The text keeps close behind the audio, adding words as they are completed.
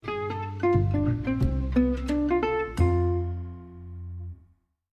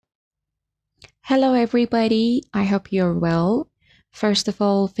Hello, everybody. I hope you're well. First of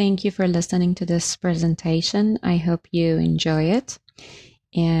all, thank you for listening to this presentation. I hope you enjoy it.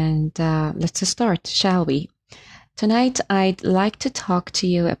 And let's start, shall we? Tonight, I'd like to talk to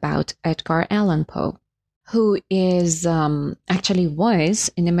you about Edgar Allan Poe, who is actually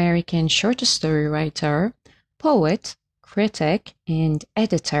was an American short story writer, poet, critic, and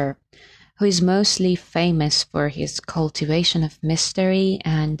editor, who is mostly famous for his cultivation of mystery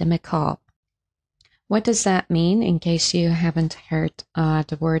and the macabre. What does that mean? In case you haven't heard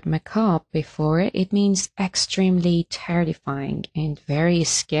the word macabre before, it means extremely terrifying and very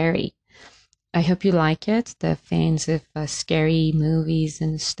scary. I hope you like it, the fans of scary movies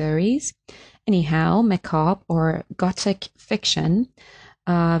and stories. Anyhow, macabre or gothic fiction,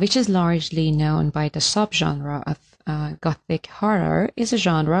 which is largely known by the subgenre of gothic horror, is a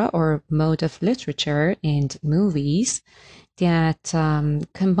genre or mode of literature and movies that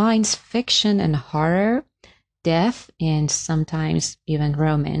combines fiction and horror, death, and sometimes even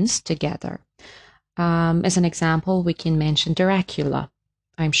romance together. As an example, we can mention Dracula.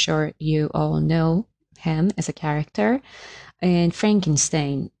 I'm sure you all know him as a character, and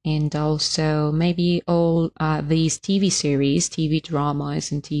Frankenstein, and also maybe all these TV series, TV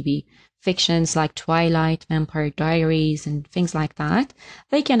dramas, and TV fictions like Twilight, Vampire Diaries, and things like that.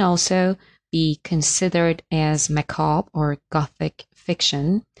 They can also be considered as macabre or gothic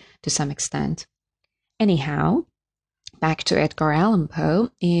fiction to some extent. Anyhow, back to Edgar Allan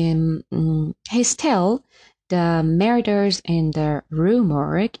Poe. In his tale, The Murders in the Rue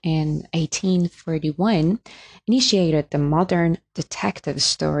Morgue in 1841 initiated the modern detective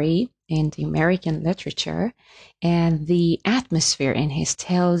story in the American literature, and the atmosphere in his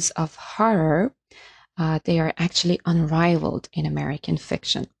tales of horror, they are actually unrivaled in American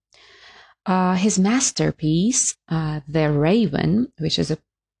fiction. His masterpiece, The Raven, which is a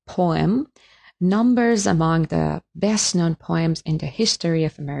poem, numbers among the best-known poems in the history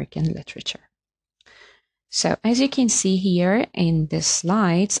of American literature. So as you can see here in the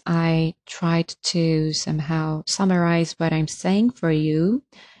slides, I tried to somehow summarize what I'm saying for you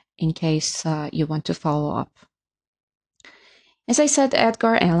in case you want to follow up. As I said,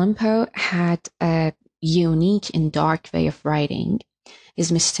 Edgar Allan Poe had a unique and dark way of writing.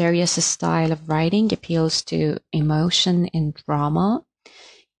 His mysterious style of writing appeals to emotion and drama.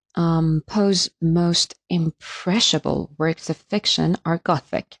 Poe's most impressionable works of fiction are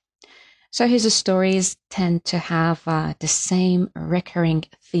Gothic. So his stories tend to have the same recurring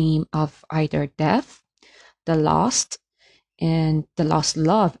theme of either death, the lost, and the lost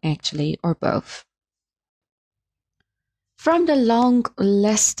love, actually, or both. From the long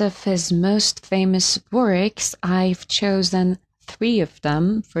list of his most famous works, I've chosen 3 of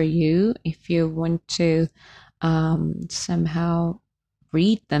them for you if you want to somehow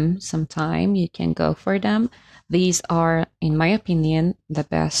read them sometime. You can go for them. These are, in my opinion, the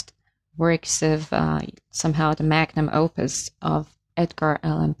best works of somehow the magnum opus of Edgar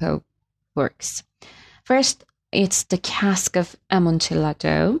Allan Poe works. First, it's The Cask of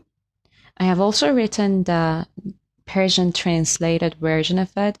Amontillado. I have also written the Persian translated version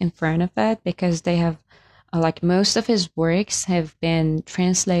of it in front of it because they have, like most of his works have been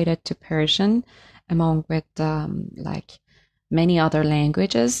translated to Persian along with like many other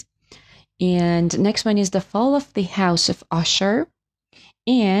languages. And next one is The Fall of the House of Usher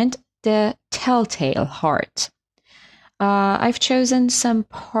and The Telltale Heart. I've chosen some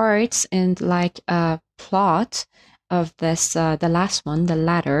parts and like a plot of this, the last one, the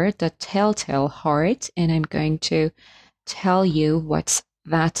latter, The Telltale Heart, and I'm going to tell you what's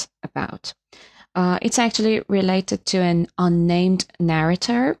that about. It's actually related to an unnamed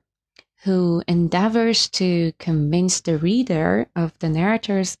narrator who endeavors to convince the reader of the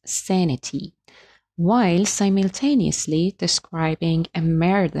narrator's sanity, while simultaneously describing a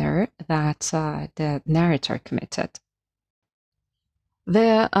murder that the narrator committed.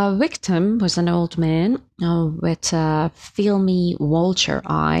 The victim was an old man with a filmy vulture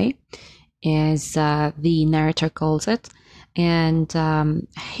eye, as the narrator calls it, and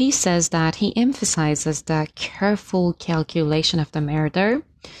he says that he emphasizes the careful calculation of the murder,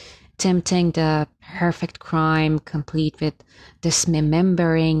 tempting the perfect crime, complete with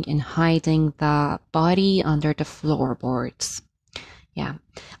dismembering and hiding the body under the floorboards. Yeah.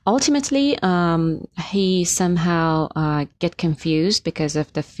 Ultimately, he somehow get confused because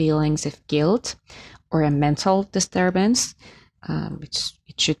of the feelings of guilt or a mental disturbance, which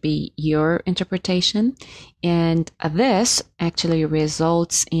it should be your interpretation. And this actually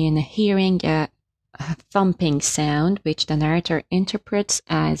results in hearing a thumping sound, which the narrator interprets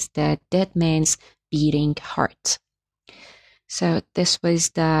as the dead man's beating heart. So this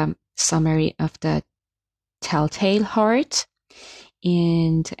was the summary of the Telltale Heart.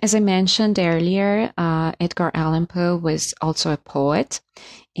 And as I mentioned earlier, Edgar Allan Poe was also a poet,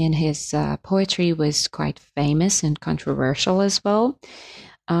 and his poetry was quite famous and controversial as well.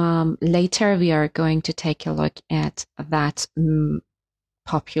 Later, we are going to take a look at that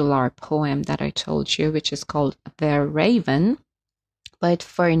popular poem that I told you, which is called The Raven. But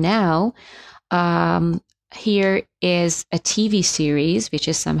for now, here is a TV series which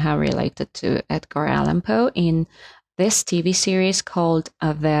is somehow related to Edgar Allan Poe. In this TV series called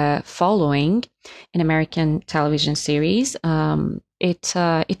The Following, an American television series, it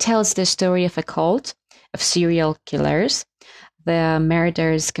tells the story of a cult of serial killers. The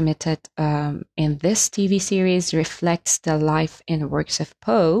murders committed in this TV series reflects the life and works of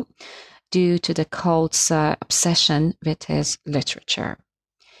Poe due to the cult's obsession with his literature.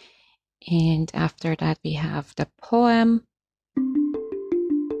 And after that, we have the poem.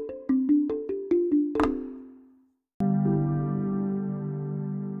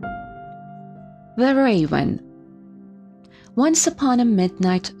 The Raven. Once upon a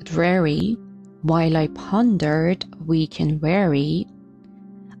midnight dreary, while I pondered, weak and weary,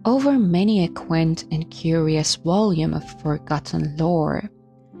 over many a quaint and curious volume of forgotten lore,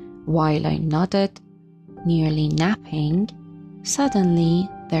 while I nodded, nearly napping, suddenly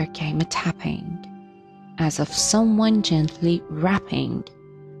there came a tapping, as of someone gently rapping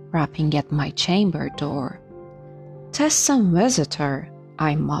at my chamber door. "'Tis some visitor,"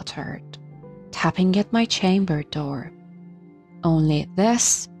 I muttered, tapping at my chamber door. Only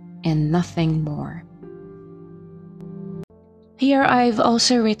this and nothing more. Here I've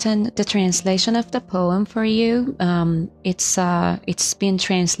also written the translation of the poem for you. It's been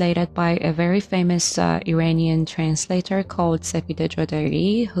translated by a very famous Iranian translator called Sepide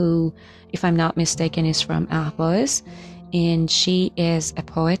Jodari, who, if I'm not mistaken, is from Ahvaz, and she is a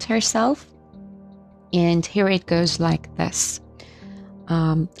poet herself. And here it goes like this.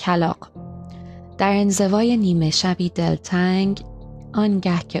 کلاغ. در انزوای نیمه شبی دلتنگ،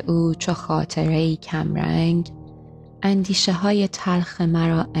 آنگه که او چو خاطره‌ای کمرنگ، اندیشه های تلخ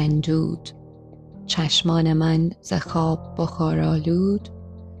مرا اندود، چشمان من ز خواب بخارآلود،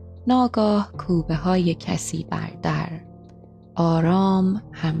 ناگاه کوبه های کسی بر در، آرام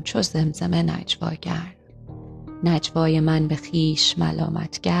همچو زمزمه نجواگر، نجوای من به خویش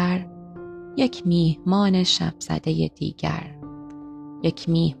ملامتگر، یک میهمان شب زده دیگر، یک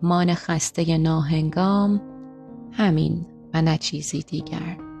میهمان خسته ناهنگام، همین و نه چیزی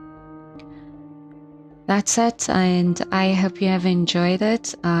دیگر. That's it, and I hope you have enjoyed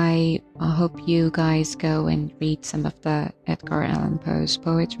it. I hope you guys go and read some of the Edgar Allan Poe's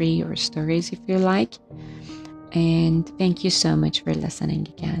poetry or stories if you like. And thank you so much for listening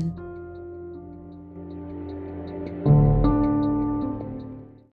again.